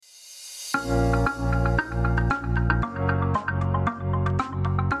My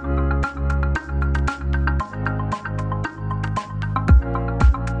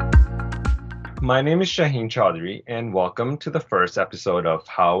name is Shaheen Chaudhary, and welcome to the first episode of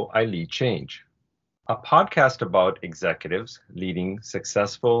How I Lead Change, a podcast about executives leading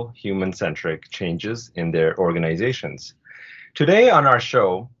successful human-centric changes in their organizations. Today on our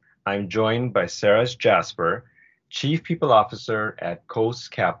show, I'm joined by Sarah Jasper, Chief People Officer at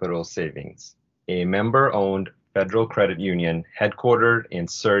Coast Capital Savings, a member-owned federal credit union headquartered in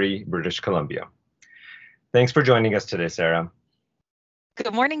Surrey, British Columbia. Thanks for joining us today, Sarah.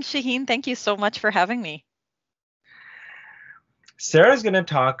 Good morning, Shaheen. Thank you so much for having me. Sarah's going to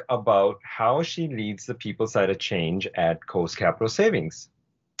talk about how she leads the people side of change at Coast Capital Savings.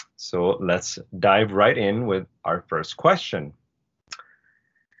 So let's dive right in with our first question.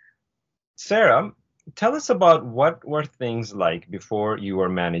 Sarah, tell us about what were things like before you were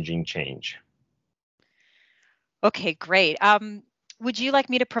managing change? Okay, great. Would you like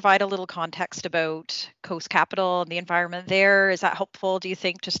me to provide a little context about Coast Capital and the environment there? Is that helpful, do you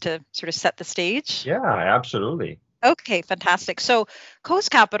think, just to sort of set the stage? Yeah, absolutely. Okay, fantastic. So Coast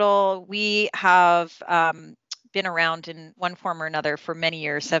Capital, we have been around in one form or another for many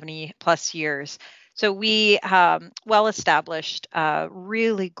years, 70 plus years. So we well established,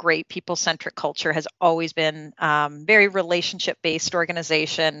 really great people-centric culture, has always been very relationship-based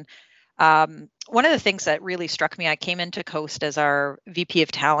organization. One of the things that really struck me, I came into Coast as our VP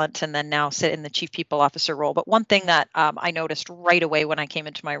of talent and then now sit in the Chief People Officer role. But one thing that I noticed right away when I came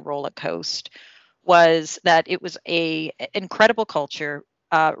into my role at Coast was that it was a incredible culture,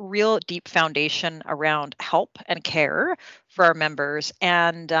 real deep foundation around help and care for our members,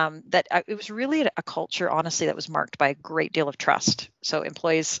 and that it was really a culture, honestly, that was marked by a great deal of trust. So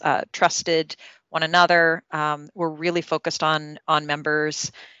employees trusted one another, were really focused on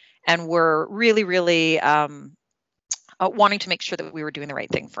members, and were really wanting to make sure that we were doing the right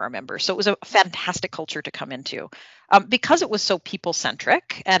thing for our members. So it was a fantastic culture to come into, because it was so people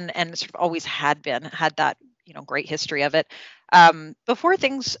centric and sort of always had that great history of it. Before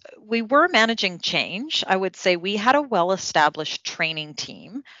things, we were managing change. I would say we had a well established training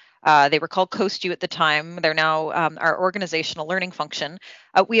team. They were called CoastU at the time. They're now our organizational learning function.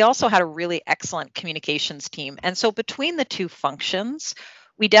 We also had a really excellent communications team. And so between the two functions,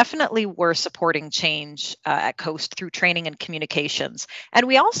 we definitely were supporting change at Coast through training and communications. And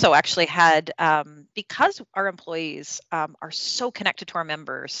we also actually had, because our employees are so connected to our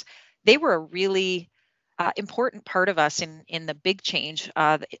members, they were a really important part of us in the big change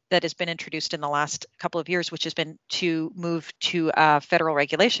that has been introduced in the last couple of years, which has been to move to federal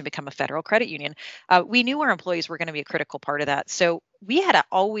regulation, become a federal credit union. We knew our employees were going to be a critical part of that. So we had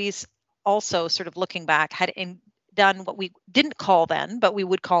always also, sort of looking back, had done what we didn't call then, but we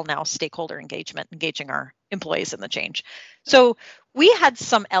would call now stakeholder engagement, engaging our employees in the change. So we had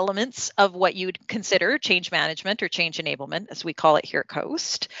some elements of what you'd consider change management or change enablement, as we call it here at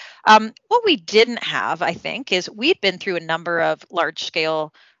Coast. What we didn't have, I think, is we'd been through a number of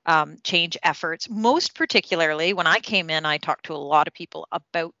large-scale change efforts. Most particularly, when I came in, I talked to a lot of people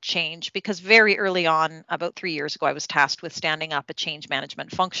about change because very early on, about 3 years ago, I was tasked with standing up a change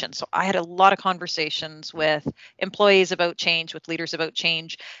management function. So I had a lot of conversations with employees about change, with leaders about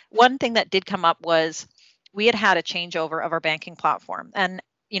change. One thing that did come up was we had a changeover of our banking platform. And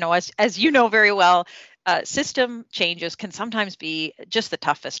as you know very well, system changes can sometimes be just the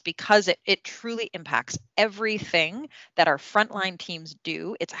toughest because it truly impacts everything that our frontline teams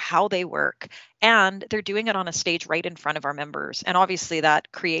do. It's how they work, and they're doing it on a stage right in front of our members. And obviously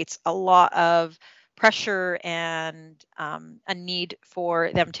that creates a lot of pressure and a need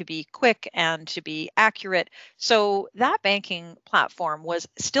for them to be quick and to be accurate. So that banking platform was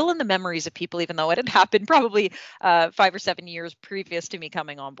still in the memories of people, even though it had happened probably 5 or 7 years previous to me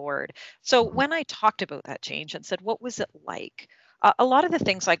coming on board. So when I talked about that change and said, what was it like? A lot of the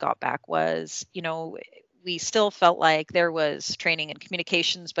things I got back was, we still felt like there was training and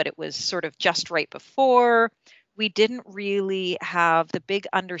communications, but it was sort of just right before. We didn't really have the big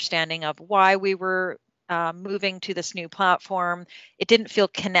understanding of why we were moving to this new platform. It didn't feel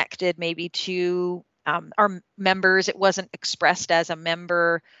connected maybe to our members. It wasn't expressed as a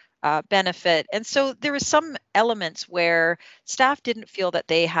member benefit. And so there was some elements where staff didn't feel that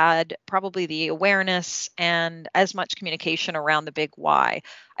they had probably the awareness and as much communication around the big why.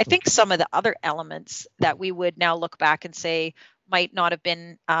 I think some of the other elements that we would now look back and say might not have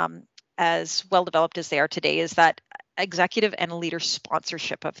been as well developed as they are today is that executive and leader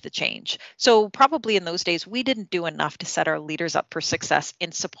sponsorship of the change. So probably in those days, we didn't do enough to set our leaders up for success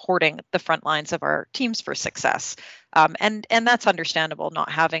in supporting the front lines of our teams for success. And that's understandable,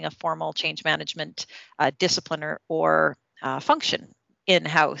 not having a formal change management discipline or function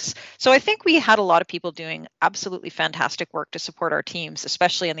in-house. So I think we had a lot of people doing absolutely fantastic work to support our teams,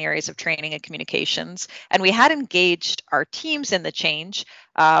 especially in the areas of training and communications. And we had engaged our teams in the change.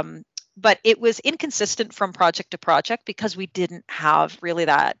 But it was inconsistent from project to project because we didn't have really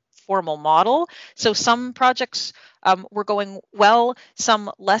that formal model. So some projects were going well,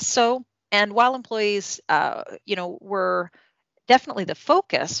 some less so. And while employees, were definitely the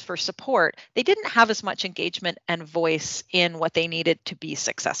focus for support, they didn't have as much engagement and voice in what they needed to be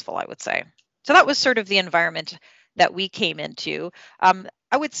successful, I would say. So that was sort of the environment that we came into.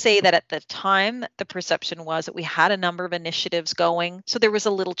 I would say that at the time, the perception was that we had a number of initiatives going. So there was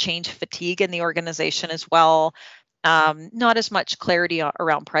a little change fatigue in the organization as well. Not as much clarity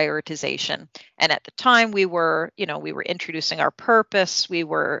around prioritization. And at the time, we were introducing our purpose. We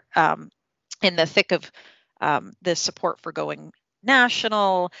were in the thick of the support for going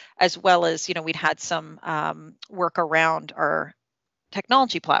national, as well as, we'd had some work around our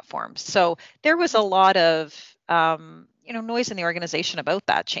technology platforms. So there was a lot of noise in the organization about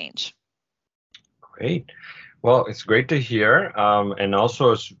that change. Great. Well, it's great to hear, and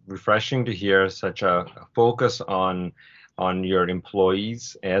also it's refreshing to hear such a focus on your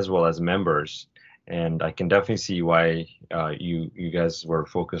employees as well as members. And I can definitely see why you guys were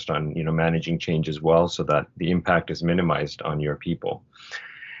focused on managing change as well, so that the impact is minimized on your people.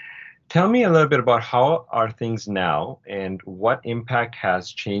 Tell me a little bit about how are things now, and what impact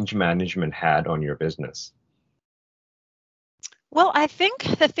has change management had on your business? Well, I think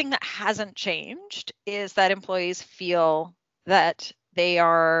the thing that hasn't changed is that employees feel that we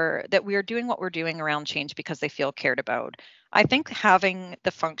are doing what we're doing around change because they feel cared about. I think having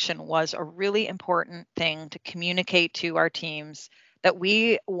the function was a really important thing to communicate to our teams, that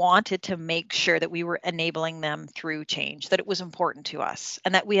we wanted to make sure that we were enabling them through change, that it was important to us,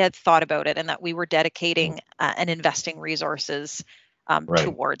 and that we had thought about it, and that we were dedicating and investing resources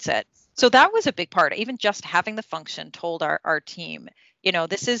towards it. So that was a big part. Even just having the function told our team,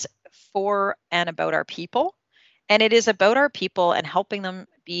 this is for and about our people. And it is about our people and helping them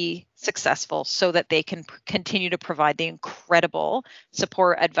be successful so that they can continue to provide the incredible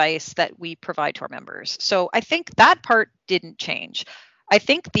support advice that we provide to our members. So I think that part didn't change. I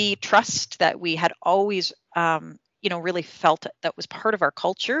think the trust that we had always, really felt that was part of our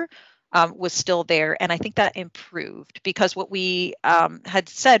culture was still there. And I think that improved because what we had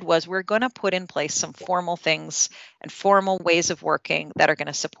said was we're going to put in place some formal things and formal ways of working that are going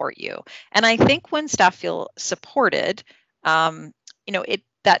to support you. And I think when staff feel supported,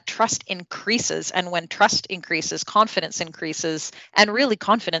 that trust increases. And when trust increases, confidence increases. And really,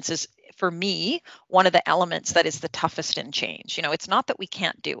 confidence is, for me, one of the elements that is the toughest in change. It's not that we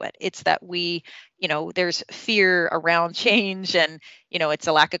can't do it. It's that there's fear around change, and, it's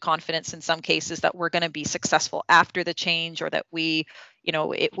a lack of confidence in some cases that we're going to be successful after the change, or that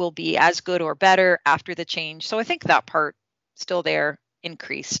it will be as good or better after the change. So I think that part still there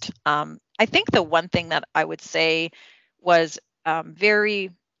increased. I think the one thing that I would say was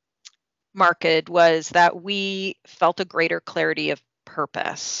very marked was that we felt a greater clarity of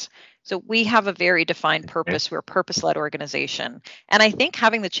purpose. So we have a very defined purpose. We're a purpose-led organization. And I think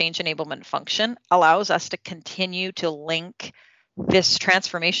having the change enablement function allows us to continue to link this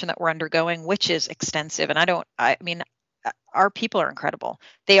transformation that we're undergoing, which is extensive. And our people are incredible.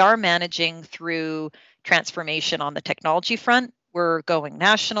 They are managing through transformation on the technology front. We're going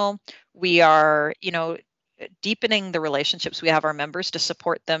national. We are, deepening the relationships we have our members to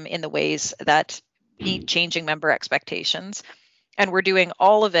support them in the ways that meet changing member expectations. And we're doing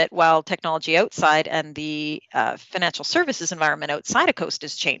all of it while technology outside and the financial services environment outside of Coast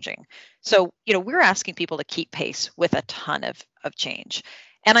is changing. So, we're asking people to keep pace with a ton of change.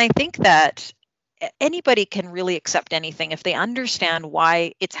 And I think that anybody can really accept anything if they understand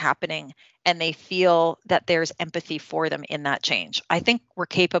why it's happening and they feel that there's empathy for them in that change. I think we're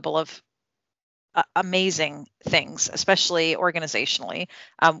capable of amazing things, especially organizationally,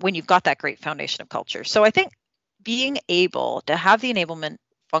 when you've got that great foundation of culture. So I think being able to have the enablement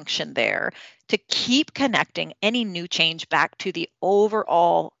function there to keep connecting any new change back to the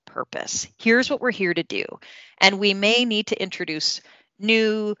overall purpose. Here's what we're here to do. And we may need to introduce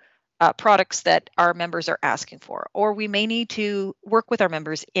new products that our members are asking for, or we may need to work with our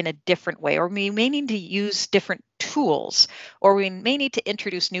members in a different way, or we may need to use different tools, or we may need to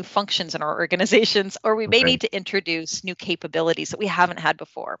introduce new functions in our organizations, or we may need to introduce new capabilities that we haven't had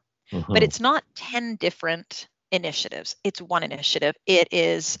before. But it's not 10 different initiatives. It's one initiative. It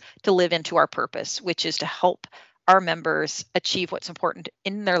is to live into our purpose, which is to help our members achieve what's important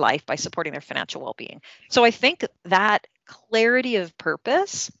in their life by supporting their financial well-being. So I think that clarity of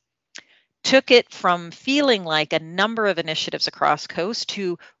purpose took it from feeling like a number of initiatives across Coast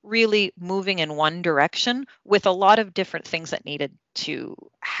to really moving in one direction with a lot of different things that needed to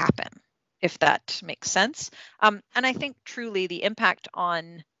happen, if that makes sense. And I think truly the impact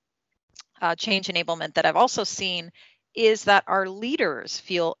on change enablement that I've also seen is that our leaders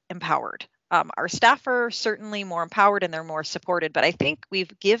feel empowered. Our staff are certainly more empowered and they're more supported, but I think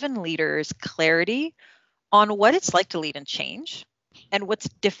we've given leaders clarity on what it's like to lead and change and what's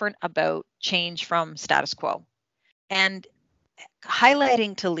different about change from status quo. And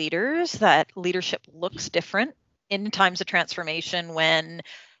highlighting to leaders that leadership looks different in times of transformation when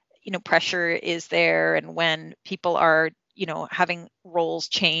pressure is there and when people are having roles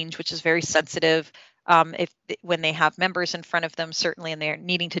change, which is very sensitive. When they have members in front of them, certainly, and they're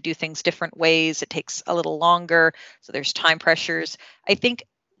needing to do things different ways, it takes a little longer. So there's time pressures. I think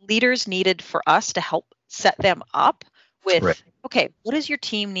leaders needed for us to help set them up with, right. Okay, what does your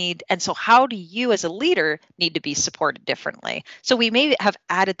team need? And so how do you as a leader need to be supported differently? So we may have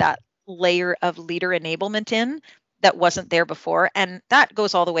added that layer of leader enablement in that wasn't there before. And that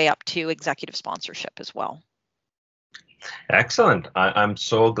goes all the way up to executive sponsorship as well. Excellent. I'm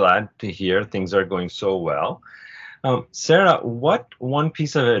so glad to hear things are going so well. Sarah, what one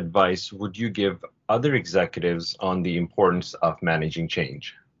piece of advice would you give other executives on the importance of managing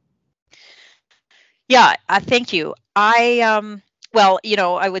change? Yeah, thank you. I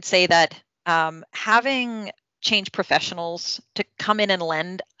would say that having change professionals to come in and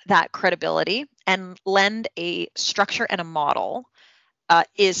lend that credibility and lend a structure and a model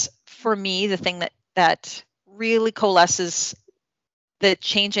is, for me, the thing that really coalesces the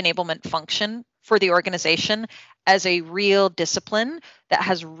change enablement function for the organization as a real discipline that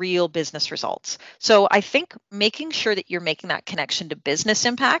has real business results. So I think making sure that you're making that connection to business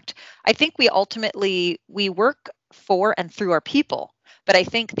impact, I think we work for and through our people, but I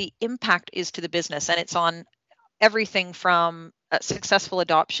think the impact is to the business, and it's on everything from successful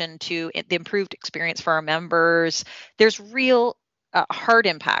adoption to the improved experience for our members. There's real hard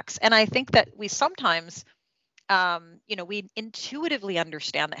impacts. And I think that we sometimes we intuitively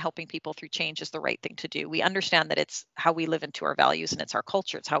understand that helping people through change is the right thing to do. We understand that it's how we live into our values and it's our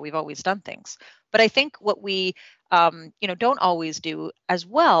culture. It's how we've always done things. But I think what we, don't always do as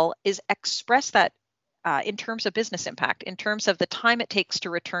well is express that in terms of business impact, in terms of the time it takes to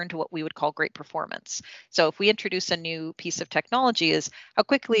return to what we would call great performance. So if we introduce a new piece of technology, is how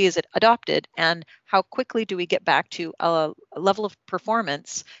quickly is it adopted and how quickly do we get back to a level of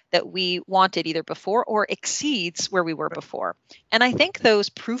performance that we wanted either before or exceeds where we were before. And I think those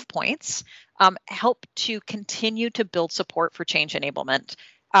proof points help to continue to build support for change enablement.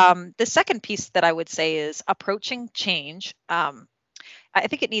 The second piece that I would say is approaching change. I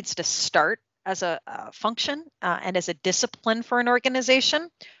think it needs to start as a function and as a discipline for an organization.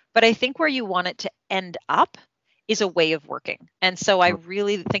 But I think where you want it to end up is a way of working. And so I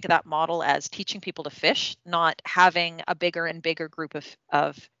really think of that model as teaching people to fish, not having a bigger and bigger group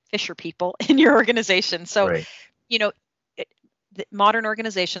of fisher people in your organization. So, right. Modern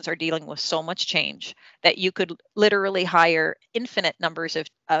organizations are dealing with so much change that you could literally hire infinite numbers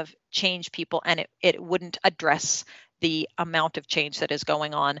of change people and it wouldn't address the amount of change that is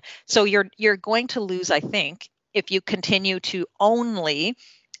going on. So you're going to lose, I think, if you continue to only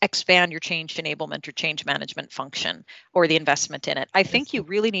expand your change enablement or change management function or the investment in it. I think you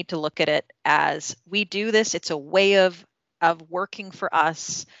really need to look at it as we do this. It's a way of working for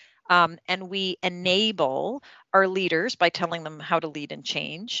us. And we enable our leaders by telling them how to lead and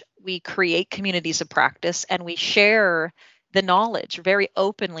change. We create communities of practice and we share the knowledge very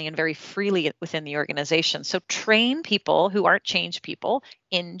openly and very freely within the organization. So train people who aren't change people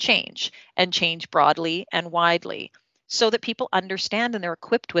in change and change broadly and widely so that people understand and they're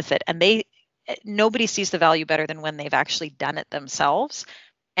equipped with it. And nobody sees the value better than when they've actually done it themselves.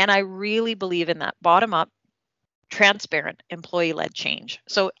 And I really believe in that bottom-up, transparent, employee-led change.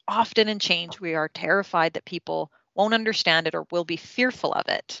 So often in change, we are terrified that people won't understand it or will be fearful of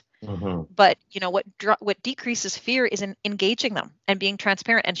it. Mm-hmm. But what decreases fear is in engaging them and being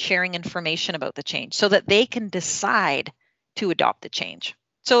transparent and sharing information about the change so that they can decide to adopt the change.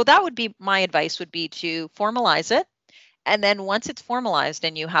 So that would be my advice, would be to formalize it. And then once it's formalized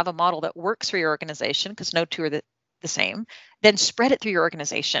and you have a model that works for your organization, because no two are the same, then spread it through your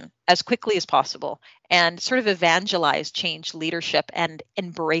organization as quickly as possible and sort of evangelize change leadership and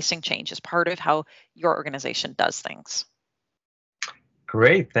embracing change as part of how your organization does things.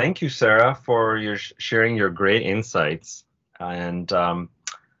 Great. Thank you, Sarah, for your sharing your great insights. And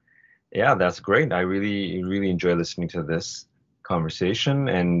yeah, that's great. I really enjoy listening to this conversation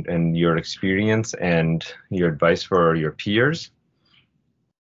and your experience and your advice for your peers.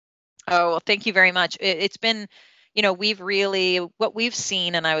 Oh, well, thank you very much. It's been, what we've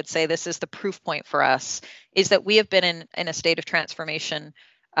seen, and I would say this is the proof point for us, is that we have been in a state of transformation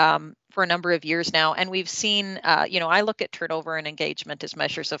for a number of years now. And we've seen, I look at turnover and engagement as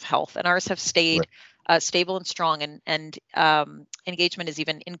measures of health, and ours have stayed stable and strong, and engagement has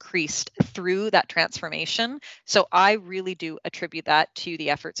even increased through that transformation. So I really do attribute that to the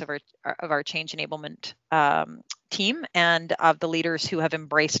efforts of our change enablement team and of the leaders who have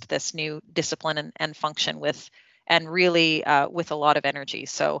embraced this new discipline and function with really with a lot of energy.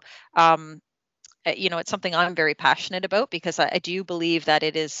 So it's something I'm very passionate about, because I do believe that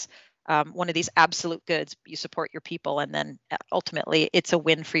it is one of these absolute goods. You support your people, and then ultimately it's a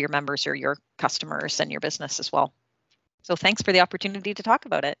win for your members or your customers and your business as well. So thanks for the opportunity to talk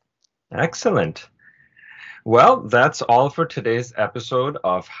about it. Excellent. Well, that's all for today's episode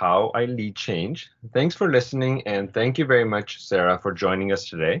of How I Lead Change. Thanks for listening, and thank you very much, Sarah, for joining us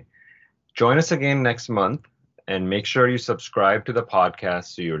today. Join us again next month, and make sure you subscribe to the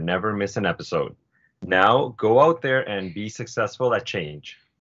podcast so you'll never miss an episode. Now, go out there and be successful at change.